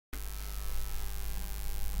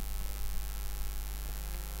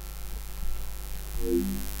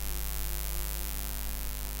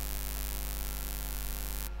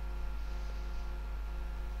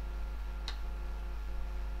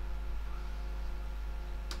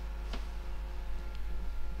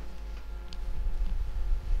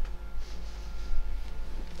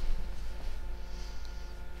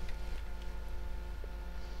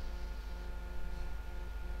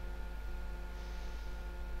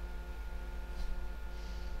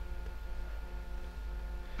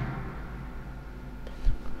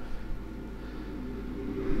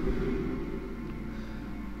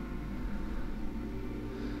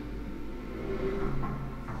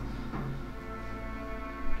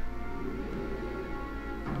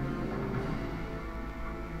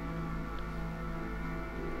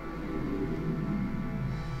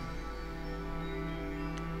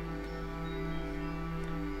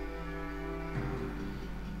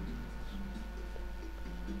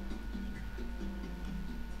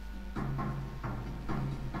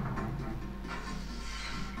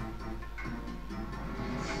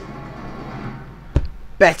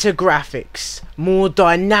Better graphics, more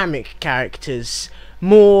dynamic characters,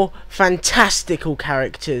 more fantastical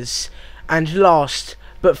characters, and last,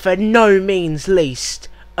 but for no means least,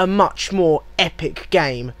 a much more epic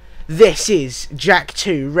game. This is Jak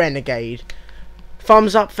II Renegade.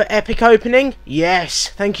 Thumbs up for epic opening? Yes,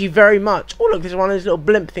 thank you very much. Oh look, there's one of those little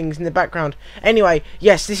blimp things in the background. Anyway,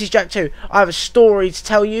 yes, this is Jak II. I have a story to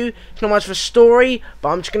tell you. It's not much of a story, but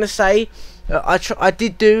I'm just going to say, I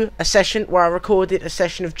did do a session where I recorded a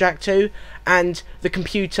session of Jak II, and the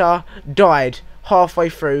computer died halfway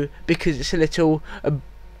through because it's a little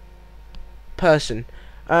person.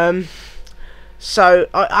 So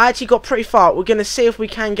I actually got pretty far. We're going to see if we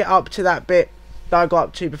can get up to that bit that I got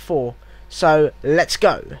up to before. So let's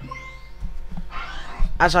go.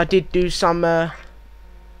 As I did do some I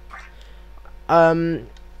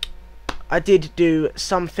did do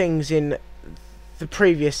some things in the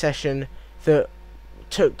previous session that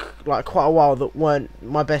took like quite a while, that weren't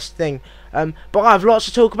my best thing, but I have lots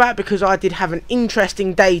to talk about because I did have an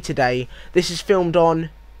interesting day today. This is filmed on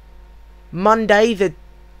Monday,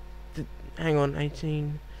 hang on,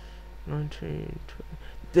 18, 19, 20,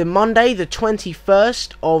 the Monday the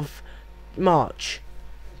 21st of March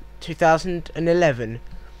 2011,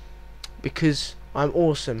 because I'm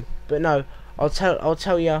awesome. But no, I'll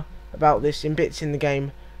tell you about this in bits in the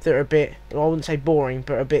game that are a bit, well, I wouldn't say boring,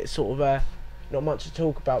 but a bit sort of not much to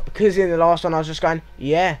talk about, because in the last one I was just going,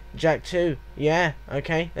 yeah, Jak II, yeah,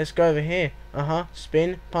 okay, let's go over here,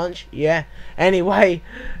 spin, punch, yeah. Anyway,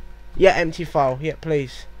 yeah, empty file, yeah,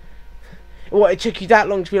 please. What, it took you that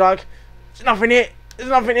long to be like, there's nothing in it, there's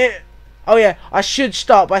nothing in it. Oh yeah, I should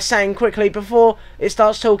start by saying quickly before it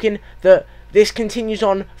starts talking that this continues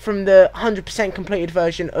on from the 100% completed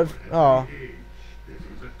version of,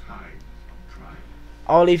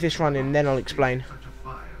 I'll leave this running, then I'll explain.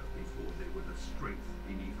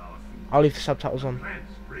 I'll leave the subtitles on.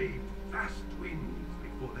 Vast winds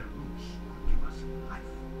before their roots would give us life.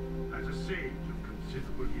 As a sage of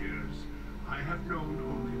considerable years, I have known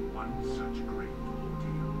only one such great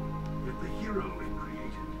ordeal. Yet the hero it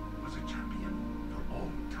created was a champion for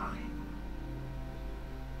all time.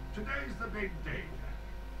 Today's the big day, Jack.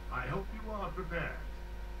 I hope you are prepared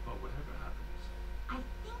for whatever happens. I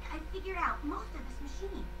think I figured out most of this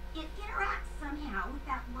machine. It interacts somehow with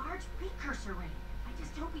that large precursor ring. I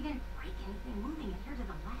just hope we didn't break anything moving it here to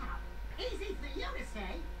the lab. Easy for you to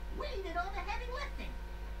say. We did all the heavy lifting.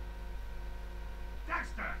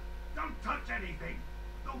 Dexter, don't touch anything.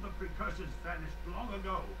 Though the precursors vanished long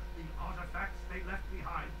ago, the artifacts they left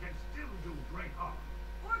behind can still do great harm.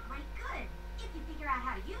 Or great good, if you figure out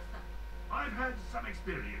how to use them. I've had some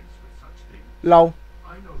experience with such things. Lol.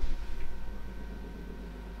 I know you can make it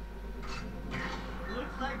work.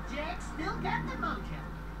 Looks like Jack still got the mojo.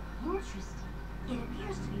 Interesting. It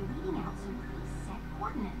appears to be reading out some preset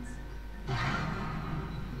coordinates.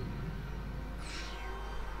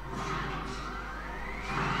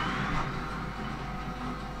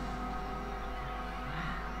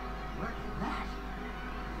 Look at that.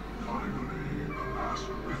 Finally, the last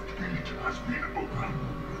rift gate has been opened.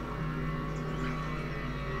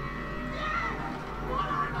 What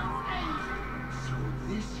are those things? So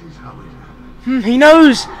this is how it happened. He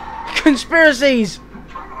knows! Conspiracies! You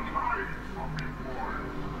cannot hide from me, boy.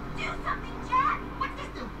 Do something, Jack! What's this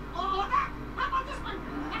do? All of that? How about this one?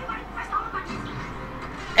 Everybody press all the buttons.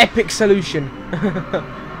 Epic solution.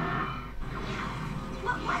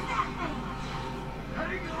 What was that thing?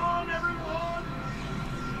 Hang on, everyone!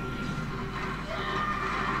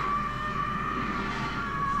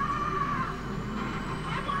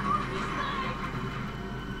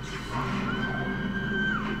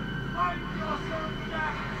 Find yourself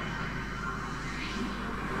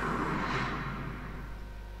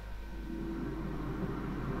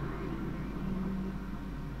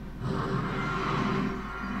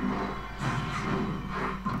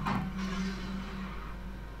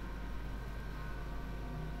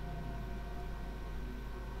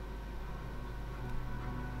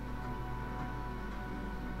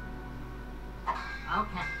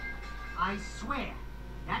Okay. I swear,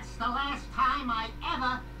 that's the last time I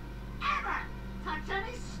ever touch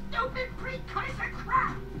any stupid precursor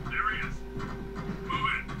crap! There he is. Move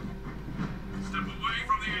in. Step away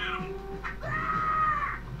from the animal.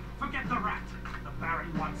 Ah! Forget the rat. The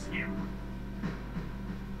Baron wants him.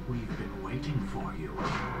 We've been waiting for you.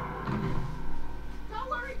 Don't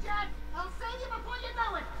worry, Jack. I'll save you before you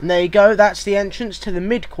know it. And there you go, that's the entrance to the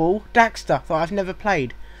midquel Daxter that I've never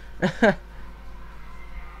played.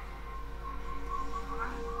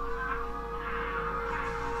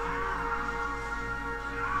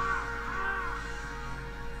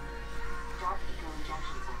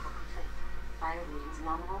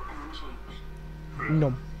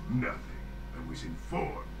 No. Nothing. I was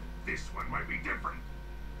informed this one might be different.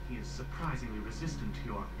 He is surprisingly resistant to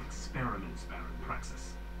your experiments, Baron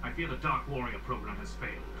Praxis. I fear the Dark Warrior program has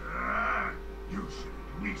failed. You should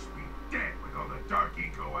at least be dead with all the dark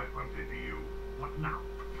eco I pumped into you. What now?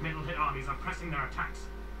 Metalhead armies are pressing their attacks.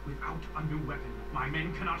 Without a new weapon, my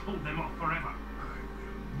men cannot hold them off forever. I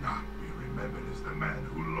will not be remembered as the man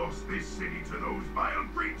who lost this city to those vile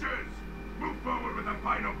creatures. Move forward with the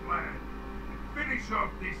final plan. Finish off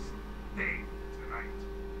this thing tonight.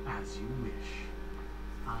 As you wish.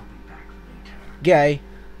 I'll be back later. Gay.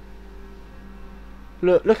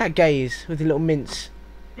 Look how gay he is with the little mints.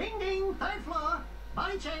 Ding ding, third floor.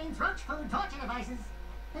 Body chains, roach food, torture devices.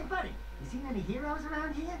 Hey buddy, you seen any heroes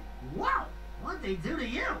around here? Wow, what'd they do to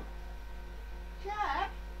you?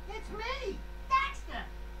 Jack, it's me, Daxter.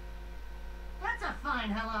 That's a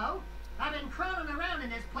fine hello. I've been crawling around in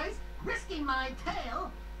this place, risking my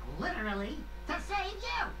tail, literally, to save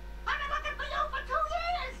you. I've been looking for you for 2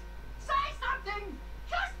 years. Say something,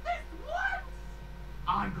 just this once.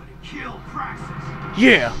 I'm gonna kill Praxis.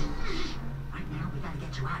 Yeah. Right now, we gotta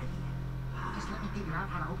get you out of here. Just let me figure out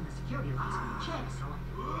how to open the security locks on the chest, so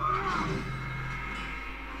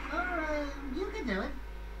you can do it.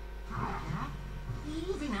 Jack,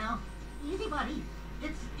 easy now. Easy, buddy.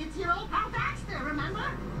 It's your old pal Daxter, remember?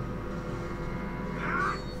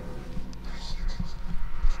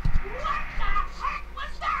 What the heck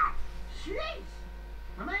was that? Jeez!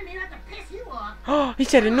 Remind me not to piss you off. Oh, he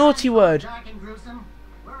said a naughty word. Dark and gruesome.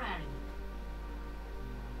 We're out of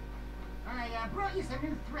here. I brought you some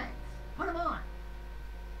new threads. Put them on.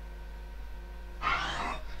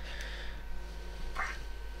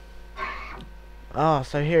 Ah,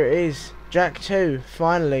 so here it is. Jak II,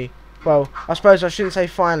 finally. Well, I suppose I shouldn't say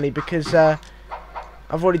finally because I've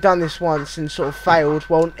already done this once and sort of failed.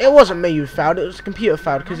 Well, it wasn't me who failed, it was the computer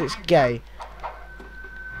failed because it's gay.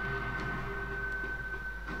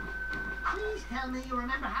 Please tell me you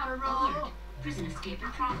remember how to roll. Prison escape in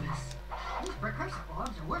progress. These precursor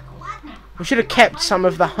bombs are worth a lot now. We should have kept some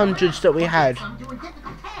of the hundreds that we had. Some doing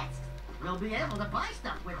difficult tasks. We'll be able to buy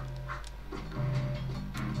stuff with them.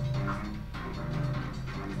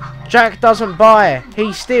 Jak doesn't buy,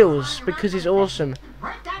 he steals because he's awesome.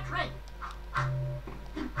 Break that crate.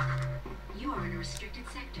 You are in a restricted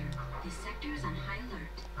sector. This sector is on high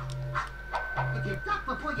alert. If you duck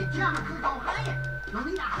before you jump, you'll go higher. You'll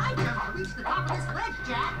need a high jump to reach the top of this ledge,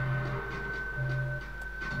 Jak.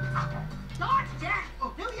 Dodge, Jak.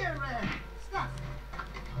 Do your stuff.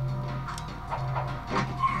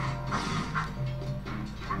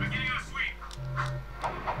 We're beginning our sweep.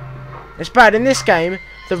 It's bad in this game.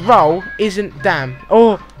 The roll isn't damn.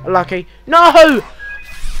 Oh, lucky. No!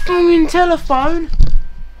 Fucking telephone.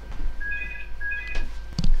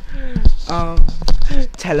 Oh,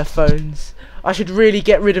 telephones. I should really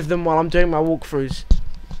get rid of them while I'm doing my walkthroughs.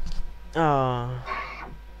 Ah.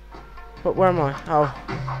 But where am I? Oh.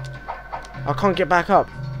 I can't get back up.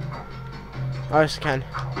 Oh, yes, I can.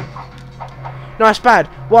 No, it's bad.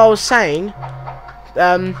 What I was saying,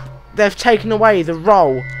 they've taken away the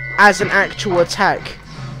roll as an actual attack.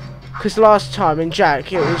 Because last time in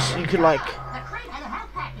Jak, it was, you could like... The crate had a health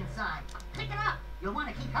pack inside. Pick it up. You'll want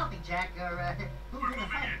to keep helping, Jak, or who's in the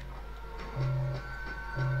fight?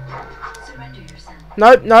 Surrender yourself.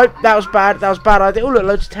 Nope, nope, that was bad. That was a bad idea. Oh, look,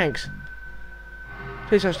 loads of tanks.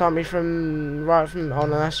 Please don't start me from... Right from... Oh,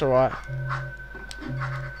 no, that's alright.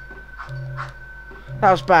 That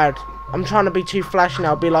was bad. I'm trying to be too flashy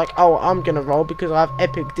now. Be like, oh, I'm going to roll because I have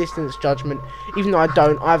epic distance judgment. Even though I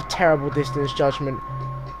don't, I have terrible distance judgment.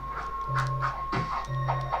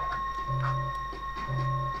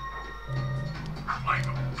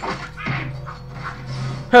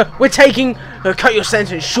 We're taking... cut your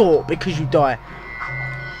sentence short because you die.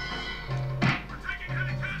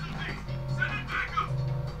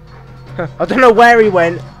 I don't know where he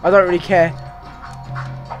went. I don't really care.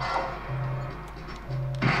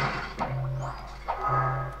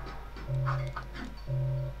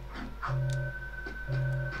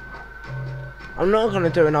 I'm not going to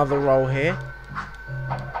do another roll here.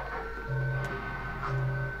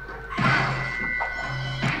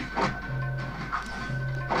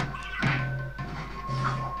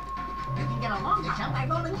 You can get a longer jump by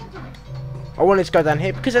rolling into it. I wanted to go down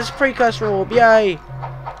here because there's a precursor orb. Yay!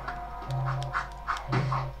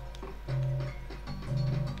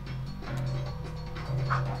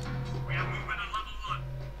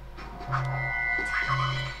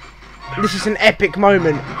 This is an epic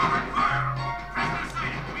moment.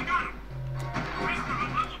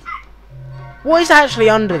 What is actually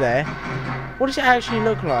under there? What does it actually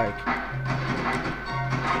look like?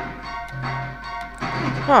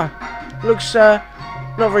 Huh. Looks not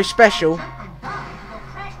very special.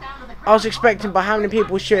 I was expecting by how many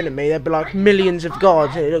people were shooting at me there'd be like millions of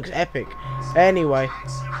guards and it looks epic. Anyway.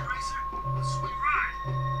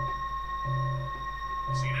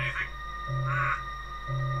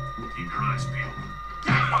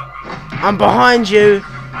 I'm behind you.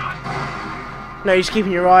 No, he's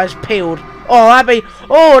keeping your eyes peeled. Oh,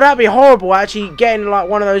 that'd be horrible. Actually, getting like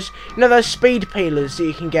one of those, you know, those speed peelers that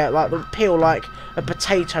you can get, like that peel like a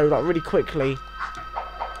potato, like really quickly.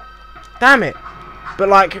 Damn it! But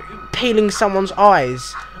like peeling someone's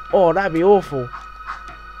eyes. Oh, that'd be awful.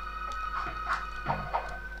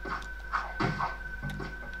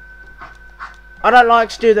 I don't like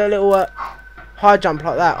to do the little high jump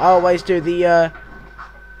like that. I always do the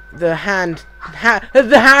hand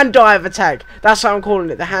dive attack. That's what I'm calling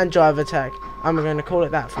it, the hand dive attack. I'm going to call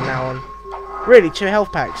it that from now on. Really, 2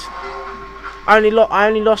 health packs. I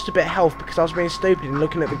only lost a bit of health because I was being stupid and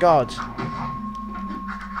looking at the guards.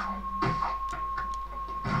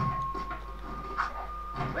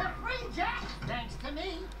 We're free, Jack. Thanks to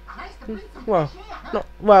me. Nice to meet you. Well, not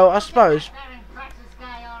well, I suppose,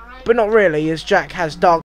 but not really, as Jack has dark